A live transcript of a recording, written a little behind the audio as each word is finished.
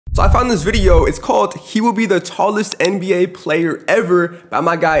So I found this video, it's called "He Will Be the Tallest NBA Player Ever" by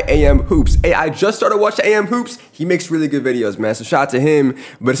my guy AM Hoops. Hey, I just started watching AM Hoops. He makes really good videos, man, so shout out to him.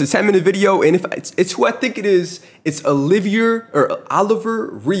 But it's a 10-minute video, and if it's who I think it is, it's Oliver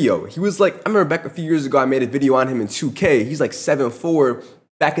Rio. He was like, I remember back a few years ago, I made a video on him in 2K. He's like 7'4"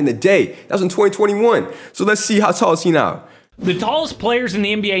 back in the day. That was in 2021. So let's see, how tall is he now? The tallest players in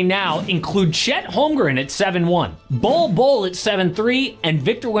the NBA now include Chet Holmgren at 7'1", Bol at 7'3", and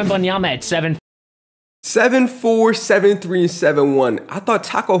Victor Wembanyama at 7'4". 7'4", 7'3", and 7'1". I thought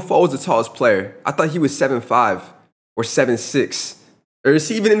Taco Fall was the tallest player. I thought he was 7'5" or 7'6". Or is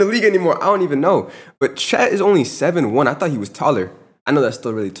he even in the league anymore? I don't even know. But Chet is only 7'1". I thought he was taller. I know that's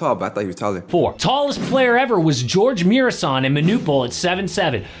still really tall, but I thought he was taller. 4. Tallest player ever was George Mirasan in Manupal at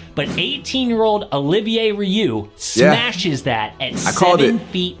 7'7", but 18-year-old Olivier Rioux smashes that at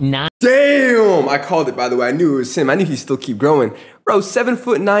 7'9". Damn! I called it, by the way. I knew it was him. I knew he'd still keep growing. Bro,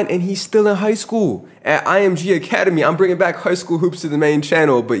 7'9", and he's still in high school at IMG Academy. I'm bringing back high school hoops to the main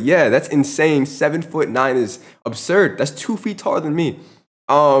channel, but yeah, that's insane. 7'9" is absurd. That's 2 feet taller than me.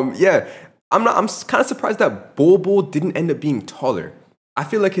 Yeah. I'm kind of surprised that Bol didn't end up being taller. I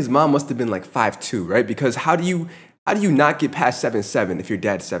feel like his mom must have been like 5'2", right? Because how do you not get past 7'7" if your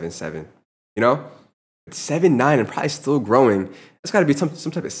dad's 7'7"? You know? 7'9" and probably still growing. That's got to be some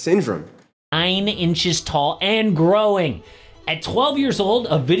type of syndrome. 9 inches tall and growing. At 12 years old,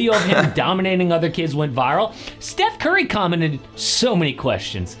 a video of him dominating other kids went viral. Steph Curry commented so many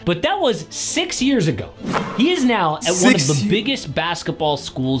questions, but that was 6 years ago. He is now at one of the biggest basketball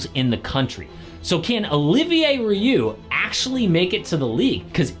schools in the country. So can Olivier Rioux actually make it to the league?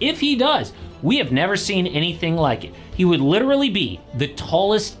 Because if he does, we have never seen anything like it. He would literally be the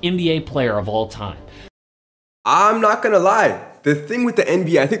tallest NBA player of all time. I'm not gonna lie. The thing with the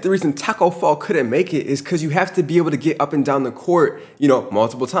NBA, I think the reason Taco Fall couldn't make it is because you have to be able to get up and down the court, you know,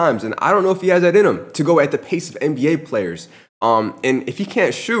 multiple times. And I don't know if he has that in him to go at the pace of NBA players. And if he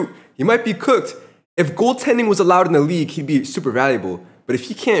can't shoot, he might be cooked. If goaltending was allowed in the league, he'd be super valuable. But if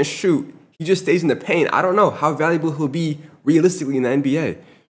he can't shoot, he just stays in the paint. I don't know how valuable he'll be realistically in the NBA.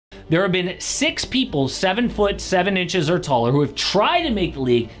 There have been 6 people 7 foot 7 inches or taller who have tried to make the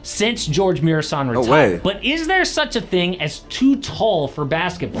league since George Mirasan retired. No way. But is there such a thing as too tall for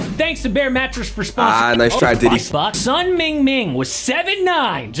basketball? Thanks to Bear Mattress for sponsoring. Nice try, Diddy. Sun Ming was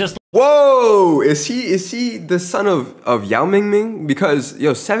 7'9", just. Whoa! Is he the son of Yao Ming? Because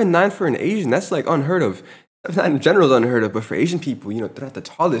yo, 7'9" for an Asian, that's like unheard of. 7'9" in general is unheard of, but for Asian people, you know, they're not the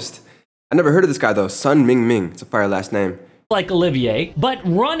tallest. I never heard of this guy though. Sun Ming. It's a fire last name. Like Olivier, but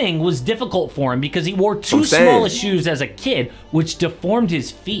running was difficult for him because he wore too small of shoes as a kid, which deformed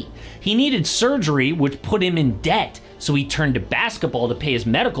his feet. He needed surgery, which put him in debt, so he turned to basketball to pay his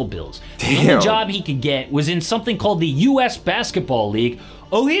medical bills. The only job he could get was in something called the US Basketball League.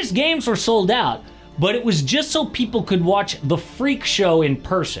 Oh, his games were sold out, but it was just so people could watch the freak show in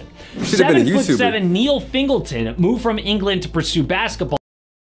person. 7'7" Neil Fingleton moved from England to pursue basketball.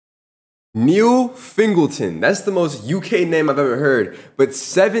 Neil Fingleton, that's the most UK name I've ever heard. But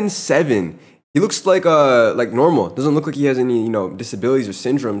 7'7", he looks like normal. Doesn't look like he has any, you know, disabilities or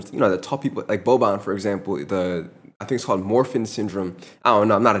syndromes. You know, the tall people like Boban, for example. I think it's called Morphin syndrome. I don't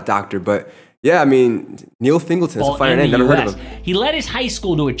know. I'm not a doctor, but yeah, I mean, Neil Fingleton is a fire name. Never heard of him. He led his high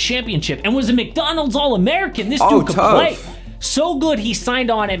school to a championship and was a McDonald's All-American. This dude could play. So good, he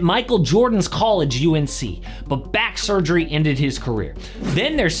signed on at Michael Jordan's college, UNC, but back surgery ended his career.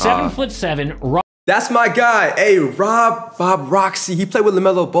 Then there's 7'7". That's my guy. Hey, Bob Roxy. He played with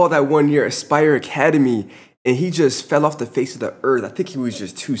LaMelo Ball that one year at Aspire Academy, and he just fell off the face of the earth. I think he was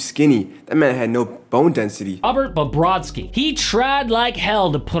just too skinny. That man had no bone density. Robert Bobrovsky. He tried like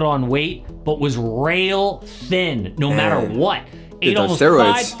hell to put on weight, but was rail thin no matter what. Ate almost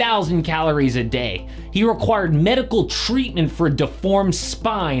 5,000 calories a day. He required medical treatment for a deformed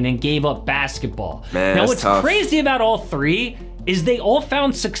spine and gave up basketball. Now what's crazy about all 3 is they all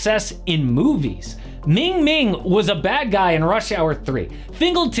found success in movies. Ming was a bad guy in Rush Hour 3.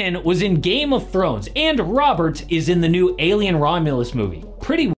 Fingleton was in Game of Thrones, and Robert is in the new Alien Romulus movie.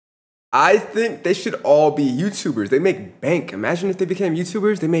 Pretty. I think they should all be YouTubers. They make bank. Imagine if they became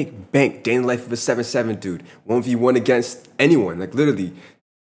YouTubers. They make bank. Day in the life of a 7'7" dude. 1v1 against anyone, like literally.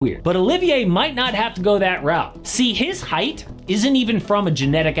 Weird. But Olivier might not have to go that route. See, his height isn't even from a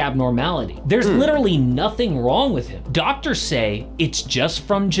genetic abnormality. There's literally nothing wrong with him. Doctors say it's just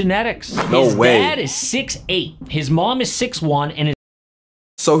from genetics. No way. His dad is 6'8". His mom is 6'1", and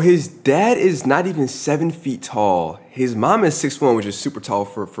so his dad is not even 7 feet tall. His mom is 6'1", which is super tall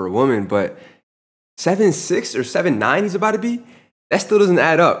for a woman, but 7'6" or 7'9" he's about to be? That still doesn't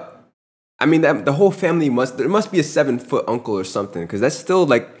add up. I mean, the whole family there must be a 7-foot uncle or something, because that's still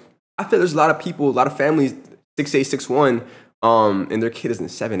like I feel there's a lot of people, a lot of families, 6'8", 6'1", and their kid isn't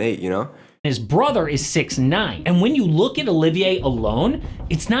 7'8", you know? His brother is 6'9". And when you look at Olivier alone,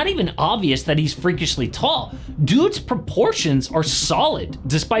 it's not even obvious that he's freakishly tall. Dude's proportions are solid,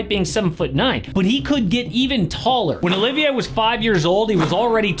 despite being 7'9", but he could get even taller. When Olivier was 5 years old, he was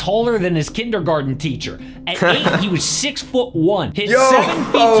already taller than his kindergarten teacher. At 8, he was 6'1", hit 7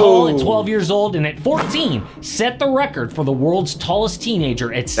 feet tall at 12 years old, and at 14, set the record for the world's tallest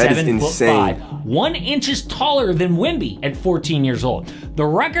teenager at 7'5". 1 inch taller than Wemby at 14 years old. The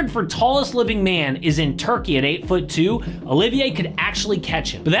record for tallest living man is in Turkey at 8'2". Olivier could actually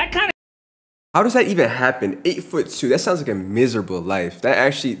catch him. But that kind of— how does that even happen? 8'2". That sounds like a miserable life.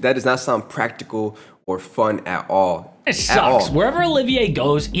 That does not sound practical or fun at all. It sucks. Wherever Olivier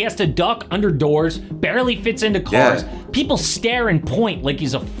goes, he has to duck under doors, barely fits into cars. Yeah. People stare and point like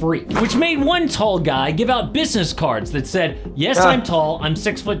he's a freak, which made one tall guy give out business cards that said, yes, I'm tall, I'm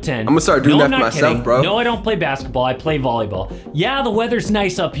 6'10". I'm gonna start doing that for myself, bro. No, I don't play basketball, I play volleyball. Yeah, the weather's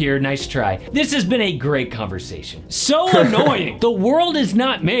nice up here, nice try. This has been a great conversation. So annoying. The world is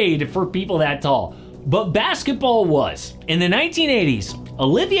not made for people that tall. But basketball was. In the 1980s,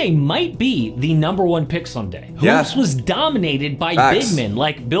 Olivier might be the #1 pick someday. Hoops was dominated by big men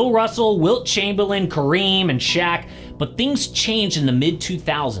like Bill Russell, Wilt Chamberlain, Kareem, and Shaq, but things changed in the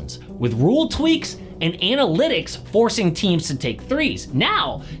mid-2000s with rule tweaks and analytics forcing teams to take threes.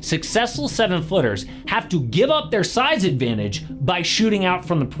 Now, successful 7-footers have to give up their size advantage by shooting out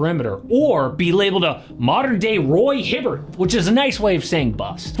from the perimeter or be labeled a modern-day Roy Hibbert, which is a nice way of saying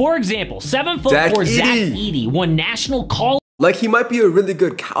bust. For example, 7'4" Zach Edey won national college. Like, he might be a really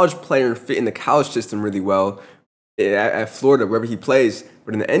good college player and fit in the college system really well at Florida, wherever he plays.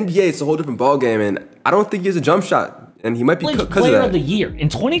 But in the NBA, it's a whole different ballgame, and I don't think he has a jump shot. And he might be because of that. Player of the year in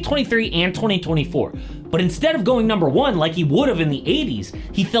 2023 and 2024. But instead of going #1 like he would have in the 80s,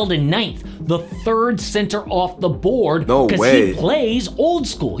 he fell to 9th, the 3rd center off the board. No way. Because he plays old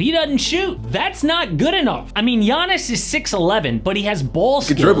school. He doesn't shoot. That's not good enough. I mean, Giannis is 6'11", but he has ball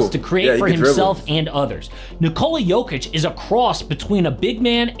skills to create for himself and others. Nikola Jokic is a cross between a big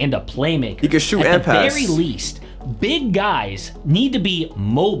man and a playmaker. He can shoot and pass. At the very least, big guys need to be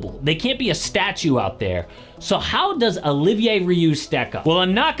mobile. They can't be a statue out there. So how does Olivier Ryu stack up? Well,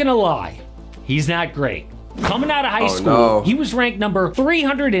 I'm not gonna lie, he's not great. Coming out of high school, he was ranked number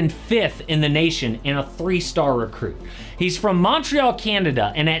 305th in the nation and a 3-star recruit. He's from Montreal,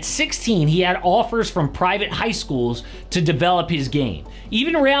 Canada, and at 16, he had offers from private high schools to develop his game.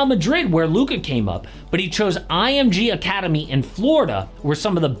 Even Real Madrid, where Luka came up, but he chose IMG Academy in Florida, where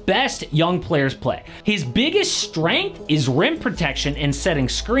some of the best young players play. His biggest strength is rim protection and setting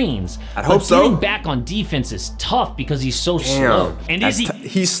screens. I hope so. Getting back on defense is tough because he's so slow. And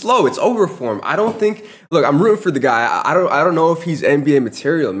he's slow. It's over for him. I don't think. Look, I'm rooting for the guy. I don't know if he's NBA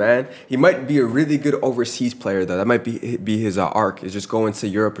material, man. He might be a really good overseas player, though. That might be his arc. Is just going to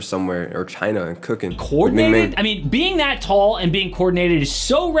Europe or somewhere or China and cooking. Coordinated. I mean, being that tall and being coordinated is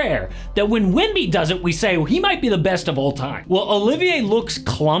so rare that when Wemby does it, we say, well, he might be the best of all time. Well, Olivier looks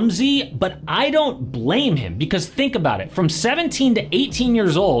clumsy, but I don't blame him because think about it. From 17 to 18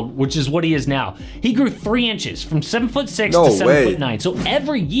 years old, which is what he is now, he grew 3 inches from 7'6" to 7'9". So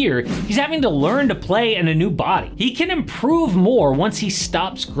every year, he's having to learn to play in a new body. He can improve more once he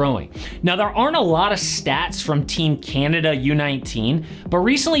stops growing. Now, there aren't a lot of stats from Team Canada U19, but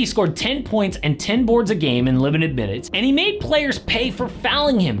recently he scored 10 points and 10 boards a game in limited minutes, and he made players pay for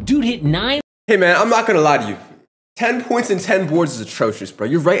fouling him. Dude hit 9. Hey man, I'm not gonna lie to you. 10 points and 10 boards is atrocious, bro.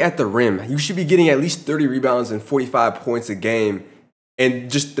 You're right at the rim. You should be getting at least 30 rebounds and 45 points a game, and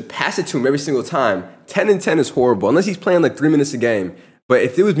just to pass it to him every single time. 10 and 10 is horrible, unless he's playing like 3 minutes a game. But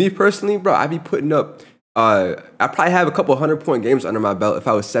if it was me personally, bro, I'd be putting up, I'd probably have a couple 100-point games under my belt if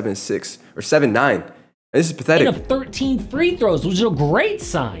I was 7'6" or 7'9". This is pathetic. Of 13 free throws, which is a great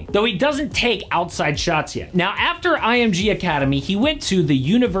sign, though he doesn't take outside shots yet. Now, after IMG Academy, he went to the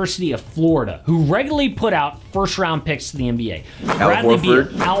University of Florida, who regularly put out first-round picks to the NBA. Bradley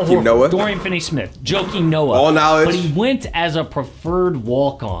Beal, Al Horford, Dorian Finney-Smith, Joakim Noah. All knowledge. But he went as a preferred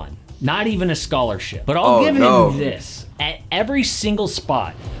walk-on, not even a scholarship. But I'll give him this. At every single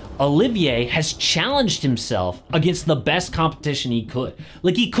spot, Olivier has challenged himself against the best competition he could.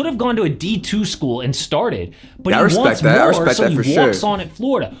 Like, he could have gone to a D2 school and started, but he wants more, so he walks on at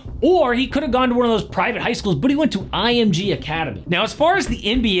Florida. Or he could have gone to one of those private high schools, but he went to IMG Academy. Now, as far as the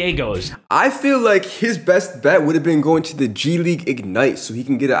NBA goes, I feel like his best bet would have been going to the G League Ignite so he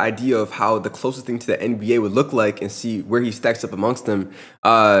can get an idea of how the closest thing to the NBA would look like and see where he stacks up amongst them.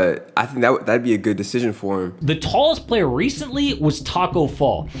 I think that'd be a good decision for him. The tallest player recently was Taco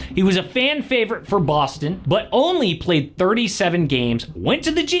Fall. He was a fan favorite for Boston, but only played 37 games, went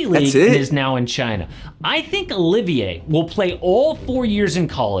to the G League, and is now in China. I think Olivier will play all 4 years in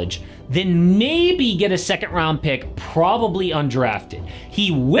college, then maybe get a second-round pick, probably undrafted. He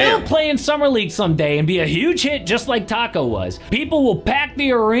will play in Summer League someday and be a huge hit just like Taco was. People will pack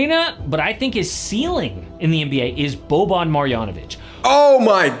the arena, but I think his ceiling in the NBA is Boban Marjanovic. Oh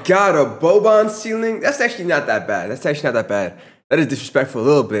my God, a Boban ceiling? That's actually not that bad. That's actually not that bad. That is disrespectful a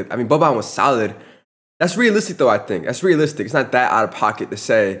little bit. I mean, Boban was solid. That's realistic though, I think. That's realistic. It's not that out of pocket to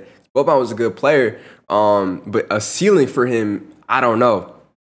say. Boban was a good player, but a ceiling for him, I don't know.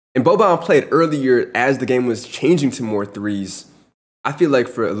 And Boban played earlier as the game was changing to more threes. I feel like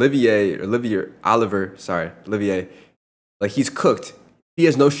for Olivier, like he's cooked. He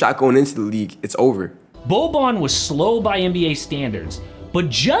has no shot going into the league. It's over. Boban was slow by NBA standards, but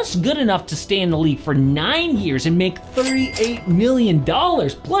just good enough to stay in the league for 9 years and make $38 million,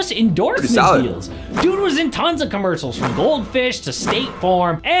 plus endorsement deals. Dude was in tons of commercials, from Goldfish to State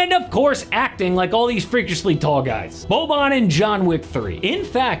Farm, and of course acting like all these freakishly tall guys. Boban and John Wick 3. In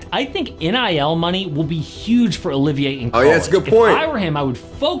fact, I think NIL money will be huge for Olivier in college. Oh yeah, that's a good point. If I were him, I would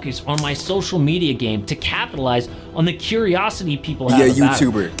focus on my social media game to capitalize on the curiosity people have about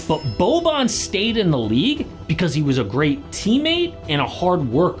YouTuber. it. But Boban stayed in the league because he was a great teammate and a hard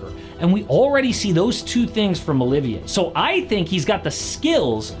worker. And we already see those two things from Olivier. So I think he's got the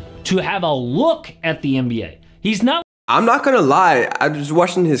skills to have a look at the NBA. He's not... I'm not gonna lie, I'm just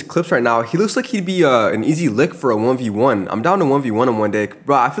watching his clips right now. He looks like he'd be an easy lick for a 1v1. I'm down to 1v1 on one day.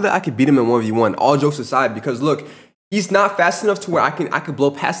 Bro, I feel like I could beat him in 1v1, all jokes aside, because look, he's not fast enough to where I could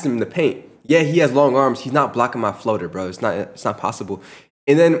blow past him in the paint. Yeah, he has long arms. He's not blocking my floater, bro. It's not possible.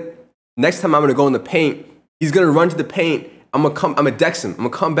 And then next time I'm gonna go in the paint, he's gonna run to the paint. I'm gonna dex him. I'm gonna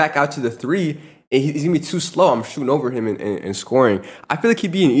come back out to the three, and he's gonna be too slow. I'm shooting over him and scoring. I feel like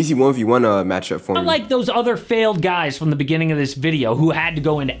he'd be an easy 1v1 matchup for me. Unlike those other failed guys from the beginning of this video who had to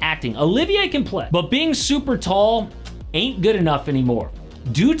go into acting, Olivier can play, but being super tall ain't good enough anymore.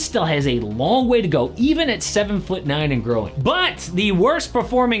 Dude still has a long way to go, even at 7'9" and growing. But the worst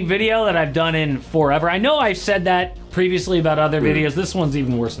performing video that I've done in forever, I know I've said that previously about other videos, this one's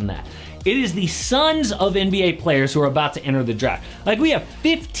even worse than that. It is the sons of NBA players who are about to enter the draft. Like, we have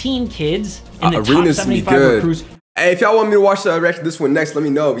 15 kids in the top 75 recruits. Hey, if y'all want me to watch this one next, let me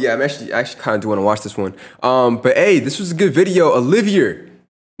know. But yeah, I actually kind of do want to watch this one. But hey, this was a good video. Olivier,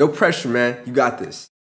 no pressure, man. You got this.